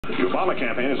The Obama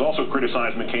campaign has also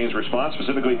criticized McCain's response,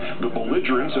 specifically the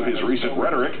belligerence of his recent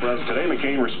rhetoric. Today,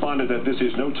 McCain responded that this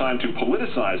is no time to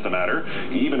politicize the matter,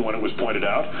 even when it was pointed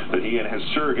out that he and his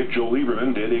surrogate, Joe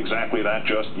Lieberman, did exactly that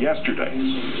just yesterday.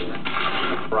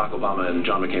 Barack Obama and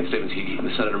John McCain's statements,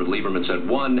 Senator Lieberman said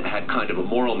one had kind of a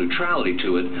moral neutrality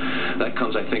to it. That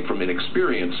comes, I think, from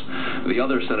inexperience. The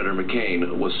other, Senator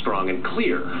McCain, was strong and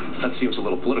clear. That seems a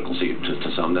little political to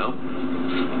some, no?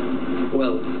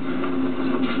 Well,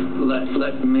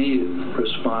 let me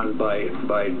respond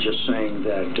by just saying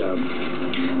that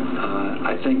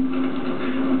I think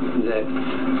that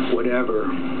whatever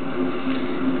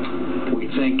we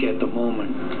think at the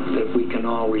moment, that we can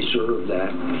all reserve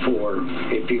that for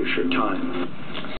a future time.